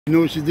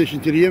Newest addition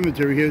to the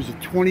inventory here is a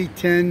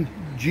 2010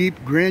 Jeep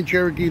Grand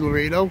Cherokee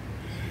Laredo,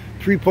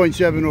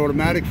 3.7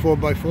 automatic,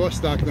 4x4,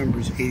 stock number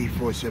is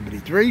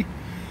 8473.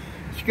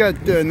 It's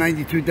got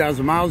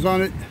 92,000 miles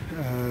on it,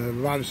 a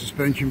lot of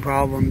suspension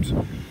problems,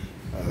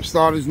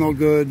 starter's no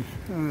good,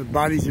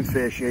 body's in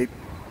fair shape.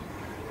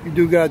 You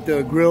do got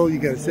the grill, you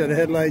got a set of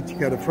headlights, you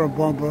got a front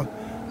bumper.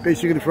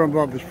 Basically the front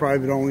bumper is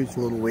private only, it's a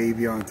little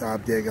wavy on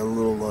top there, got a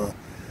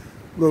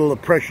little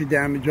pressure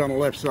damage on the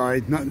left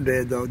side, nothing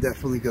bad though,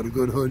 definitely got a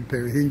good hood,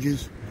 pair of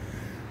hinges.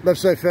 Left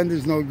side fender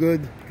is no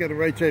good, got a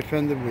right side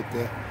fender with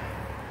the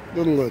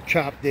little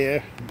chop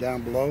there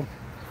down below.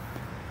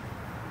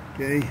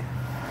 Okay,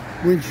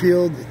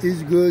 windshield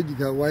is good, you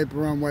got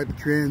wiper on, wiper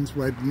trans,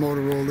 wiper motor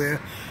roll there.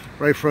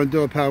 Right front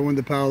door, power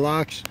window, power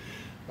locks.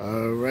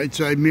 Right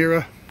side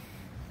mirror,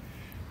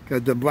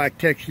 got the black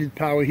textured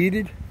power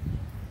heated.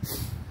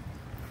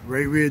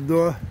 Right rear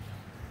door,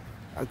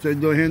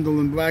 outside door handle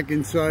in black,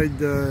 inside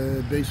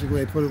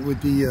basically I put it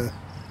with the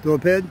door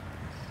pad.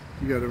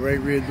 You got a right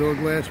rear door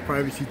glass,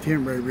 privacy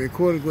tint, right rear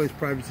quarter glass,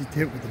 privacy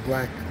tint with the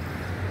black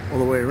all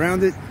the way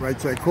around it.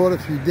 Right side quarter,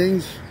 few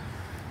dings.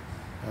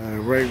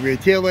 Right rear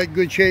tail light,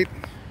 good shape.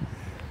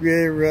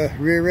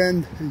 Rear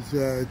end is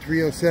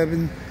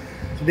 307.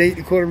 It's an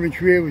 8¼ inch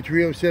rear with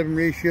 307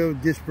 ratio,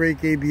 disc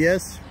brake,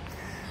 ABS.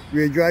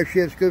 Rear drive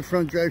shaft's good,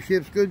 front drive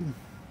shaft's good.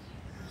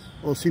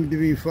 All seem to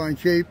be in fine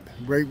shape.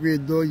 Right rear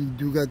door, you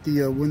do got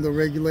the window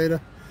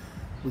regulator,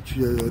 which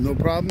no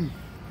problem.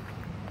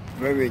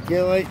 Right rear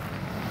tail light,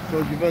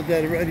 told you about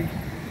that already.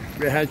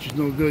 Rear hatch is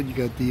no good. You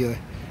got the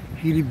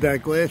heated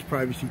back glass,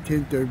 privacy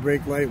tint, third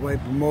brake light,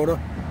 wiper motor.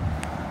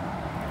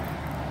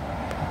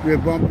 Rear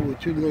bumper with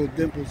two little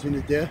dimples in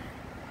it there.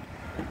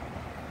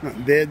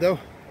 Nothing bad though.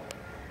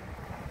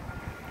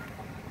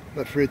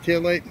 Left rear tail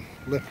light,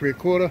 left rear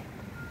quarter.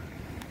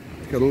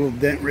 Got a little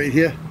dent right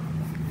here.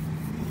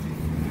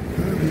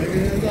 Maybe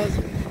that does.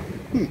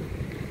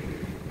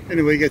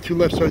 Anyway, you got two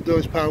left side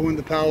doors, power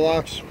window, power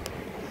locks.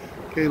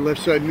 Okay,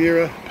 left side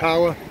mirror,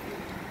 power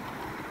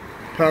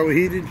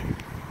heated.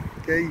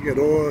 Okay,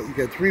 you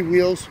got 3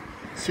 wheels,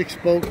 6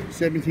 spoke,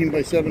 17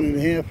 by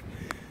 7.5.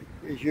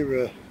 Here's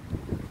your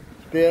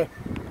spare,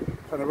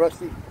 kind of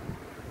rusty.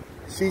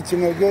 Seats are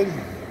no good.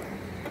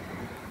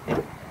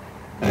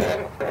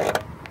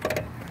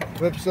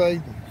 Left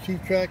side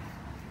seat track,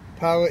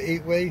 power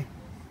 8-way,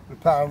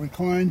 power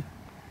recline.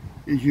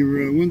 Is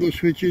your window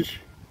switches,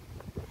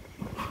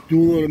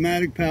 dual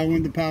automatic, power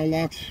window, power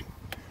locks,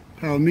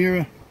 power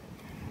mirror,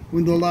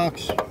 window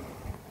locks.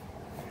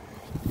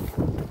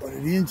 But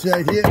on the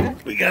inside here,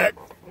 we got,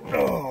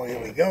 oh,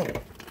 here we go.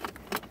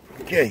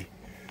 Okay,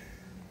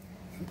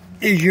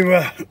 is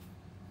your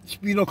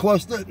speedo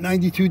cluster,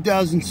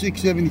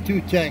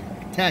 92,672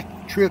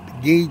 tack trip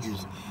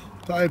gauges,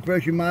 tire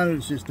pressure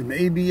monitor system,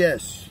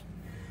 ABS,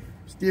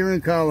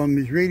 steering column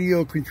is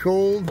radio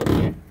controlled.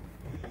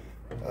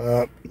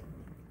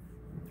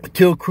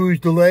 Tilt cruise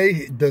delay,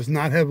 it does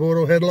not have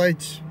auto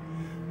headlights.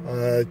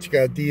 It's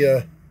got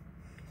the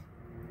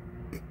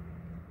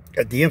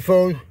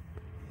info.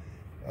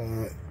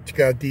 It's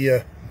got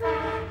the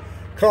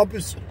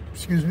compass,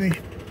 excuse me.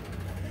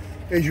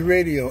 There's your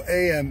radio,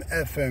 AM,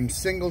 FM,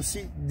 single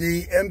seat,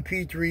 the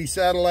MP3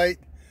 satellite,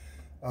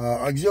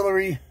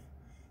 auxiliary.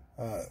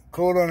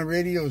 Code on the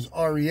radio is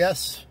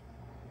RES.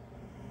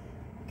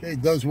 Okay,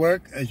 it does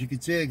work. As you can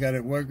see, I got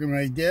it working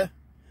right there.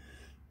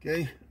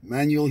 Okay,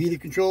 manual heater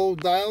control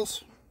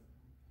dials,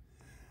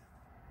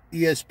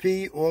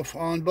 ESP off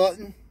on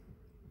button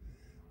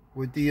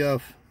with the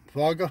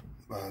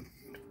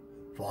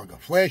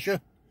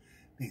flasher.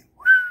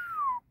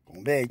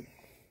 Going big.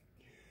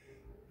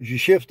 There's your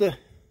shifter.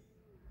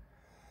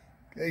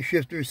 Okay,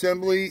 shifter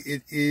assembly.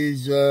 It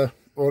is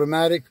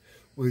automatic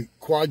with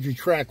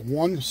Quadra-Track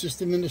 1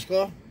 system in this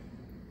car.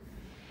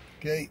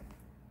 Okay,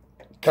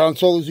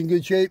 console is in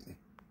good shape.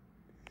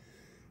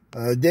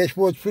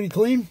 Dashboard's pretty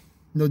clean.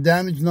 No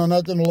damage, no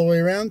nothing all the way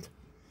around.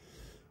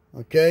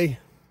 Okay.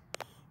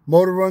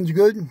 Motor runs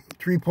good.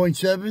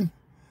 3.7.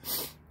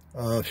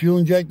 Fuel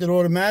injected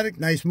automatic.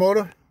 Nice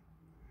motor.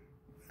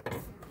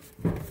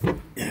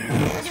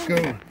 Let's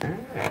go.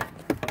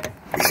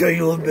 Show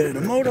you a little bit of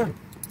the motor.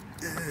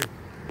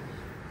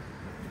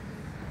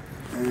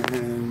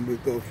 And we'll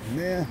go from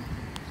there.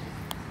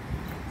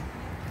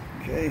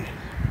 Okay.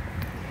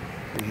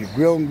 There's your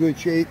grill in good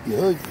shape. Your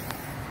hood.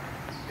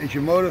 There's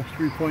your motor.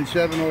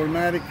 3.7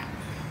 automatic.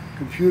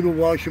 Computer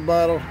washer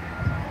bottle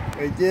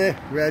right there,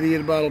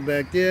 radiator bottle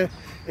back there,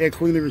 air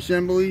cleaner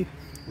assembly,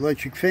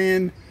 electric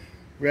fan,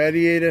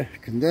 radiator,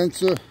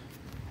 condenser,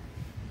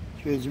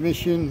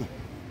 transmission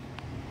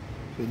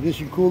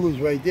coolers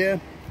right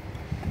there,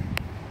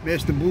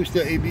 master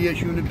booster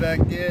ABS unit back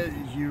there.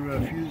 Is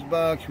your fuse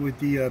box with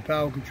the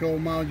power control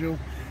module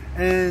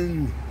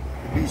and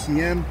the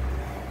BCM.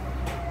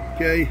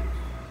 Okay,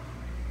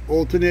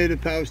 alternator,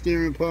 power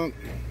steering pump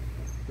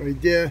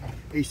right there,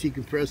 AC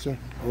compressor,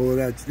 all of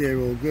that's there,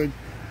 all good.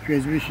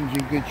 Transmission's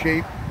in good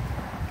shape.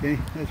 Okay,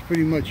 that's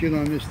pretty much it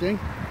on this thing.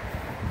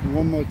 And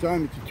one more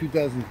time, it's a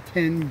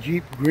 2010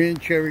 Jeep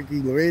Grand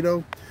Cherokee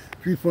Laredo,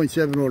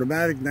 3.7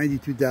 automatic,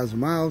 92,000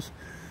 miles.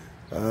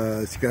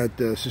 It's got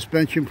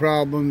suspension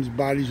problems,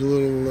 body's a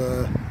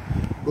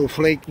little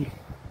flaky.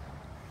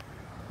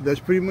 That's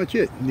pretty much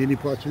it. Need any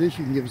parts of this,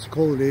 you can give us a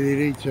call at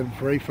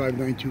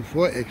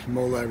 888-748-5924, X from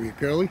Old Larry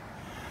Curly.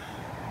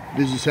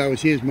 Business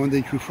hours here is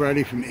Monday through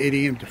Friday from 8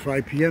 a.m. to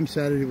 5 p.m.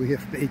 Saturday we're here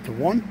from 8 to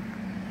 1.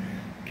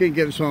 Can't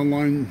get us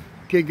online.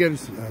 Can't get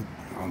us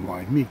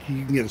online. You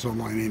can get us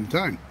online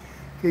anytime.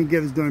 Can't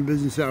get us during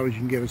business hours. You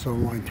can get us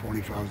online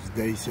 24 hours a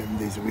day, 7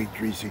 days a week,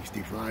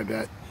 365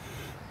 at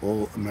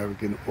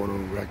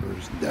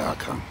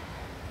allamericanautorecords.com.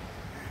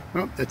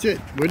 Well, that's it.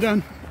 We're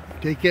done.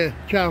 Take care.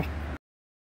 Ciao.